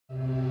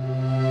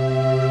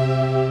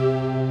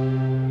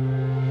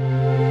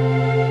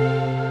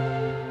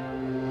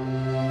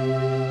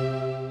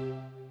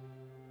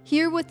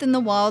within the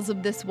walls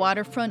of this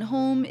waterfront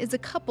home is a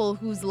couple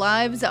whose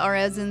lives are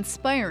as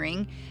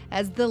inspiring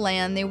as the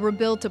land they were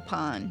built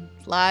upon.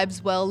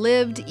 Lives well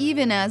lived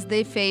even as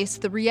they face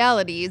the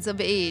realities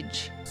of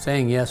age.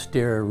 Saying yes,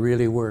 dear,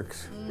 really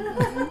works.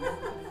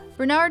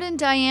 Bernard and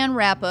Diane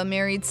Rappa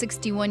married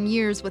 61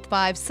 years with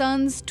 5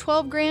 sons,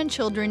 12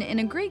 grandchildren, and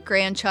a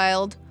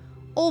great-grandchild.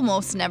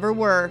 Almost never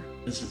were.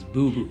 This is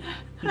boo-boo.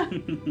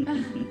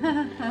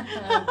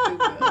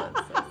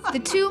 The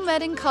two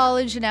met in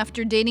college, and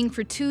after dating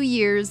for 2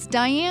 years,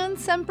 Diane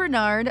sent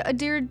Bernard a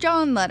Dear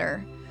John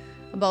letter.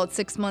 About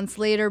 6 months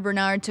later,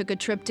 Bernard took a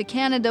trip to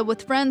Canada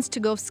with friends to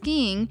go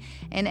skiing,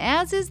 and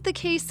as is the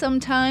case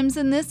sometimes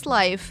in this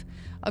life,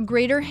 a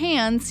greater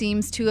hand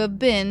seems to have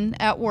been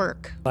at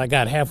work. I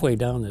got halfway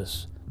down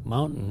this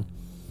mountain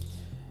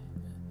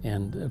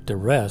and to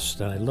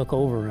rest, and I look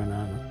over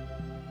and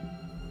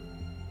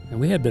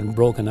we had been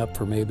broken up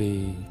for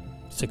maybe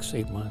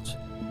 6-8 months.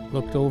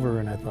 Looked over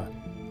and I thought,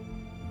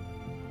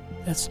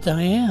 that's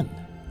Diane.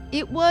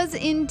 It was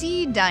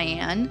indeed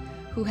Diane,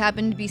 who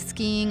happened to be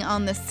skiing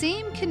on the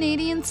same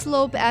Canadian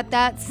slope at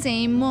that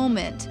same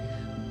moment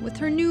with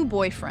her new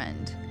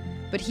boyfriend.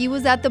 But he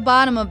was at the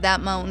bottom of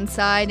that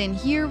mountainside, and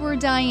here were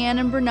Diane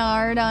and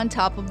Bernard on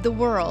top of the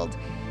world,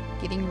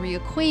 getting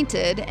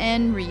reacquainted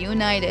and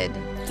reunited.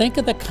 Think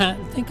of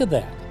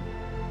that.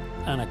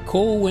 On a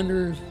cold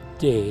winter's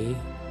day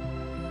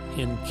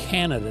in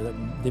Canada,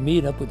 they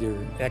meet up with your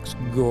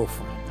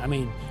ex-girlfriend. I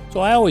mean, so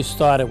I always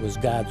thought it was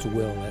God's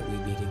will that we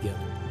be together,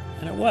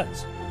 and it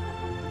was.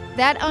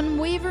 That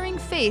unwavering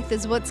faith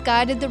is what's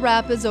guided the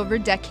Rappas over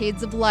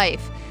decades of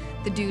life.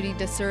 The duty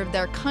to serve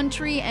their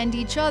country and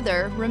each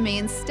other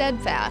remains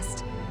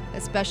steadfast,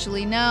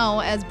 especially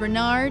now as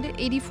Bernard,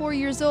 84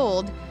 years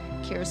old,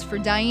 cares for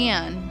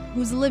Diane,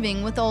 who's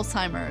living with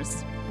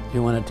Alzheimer's.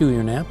 You want to do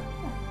your nap?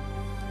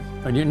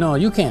 Or no,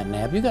 you can't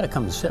nap. You got to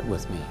come sit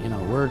with me. You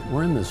know,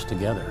 we're in this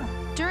together.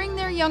 During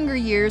their younger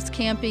years,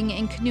 camping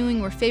and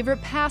canoeing were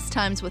favorite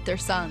pastimes with their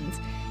sons,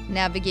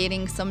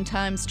 navigating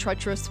sometimes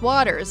treacherous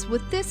waters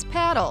with this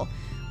paddle,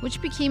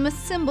 which became a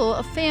symbol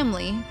of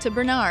family to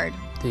Bernard.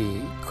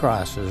 The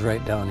cross is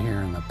right down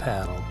here in the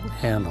paddle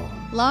handle.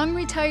 Long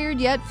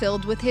retired yet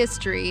filled with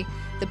history,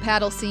 the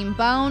paddle seemed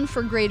bound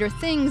for greater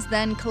things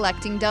than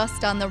collecting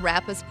dust on the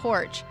Rappa's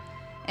porch.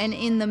 And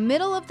in the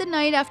middle of the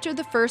night after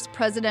the first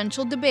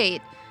presidential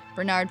debate,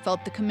 Bernard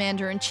felt the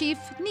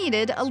commander-in-chief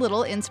needed a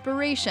little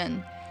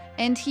inspiration,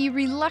 and he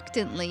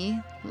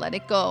reluctantly let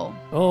it go.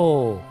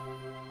 Oh,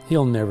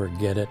 he'll never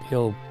get it.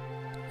 He'll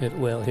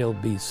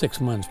be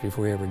 6 months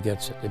before he ever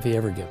gets it, if he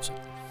ever gets it.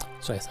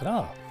 So I thought,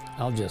 oh,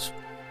 I'll just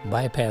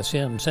bypass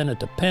him, send it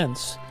to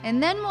Pence.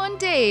 And then one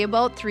day,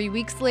 about 3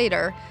 weeks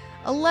later,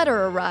 a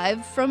letter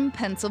arrived from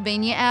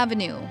Pennsylvania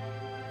Avenue.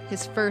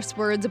 His first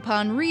words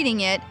upon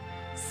reading it,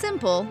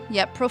 simple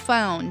yet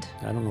profound.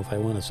 I don't know if I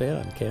want to say it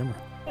on camera.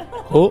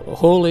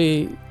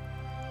 Holy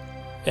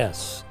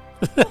S.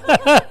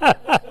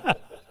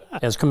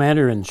 As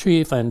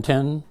Commander-in-Chief, I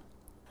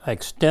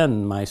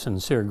extend my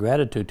sincere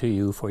gratitude to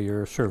you for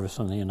your service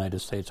in the United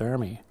States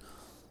Army.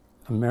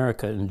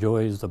 America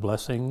enjoys the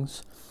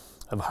blessings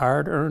of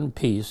hard-earned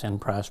peace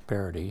and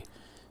prosperity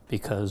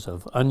because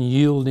of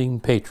unyielding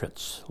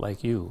patriots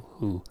like you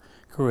who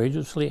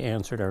courageously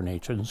answered our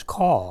nation's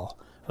call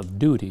of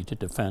duty to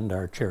defend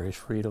our cherished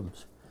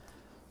freedoms.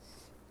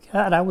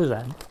 God, I was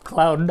on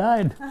cloud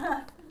 9.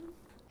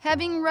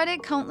 Having read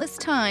it countless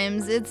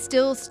times, it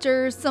still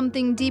stirs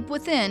something deep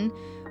within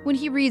when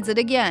he reads it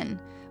again,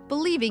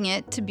 believing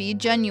it to be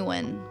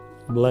genuine.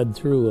 Bled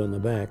through on the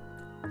back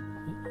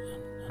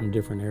in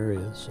different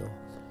areas, so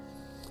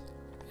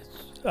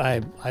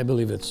I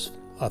believe it's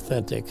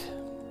authentic.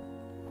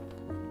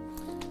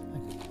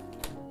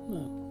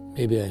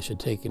 Maybe I should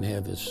take and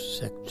have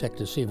his check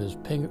to see if his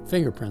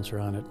fingerprints are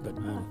on it, but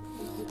no,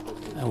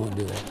 I won't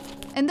do that.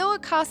 And though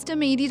it cost him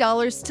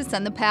 $80 to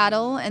send the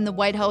paddle and the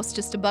White House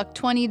just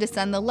 $1.20 to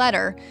send the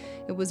letter,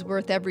 it was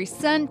worth every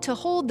cent to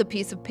hold the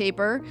piece of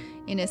paper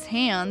in his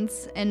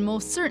hands and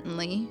most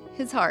certainly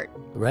his heart.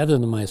 Rather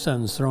than my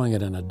sons throwing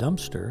it in a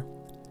dumpster,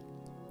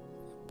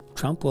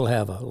 Trump will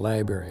have a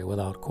library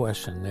without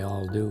question. They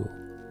all do.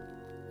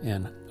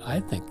 And I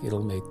think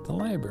it'll make the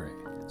library.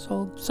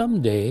 So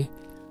someday,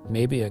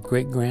 maybe a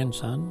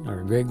great-grandson or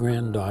a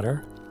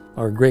great-granddaughter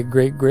or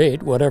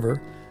great-great-great,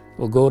 whatever,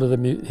 will go to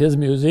his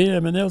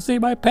museum and they'll see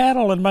my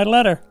paddle and my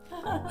letter.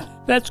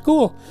 That's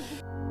cool.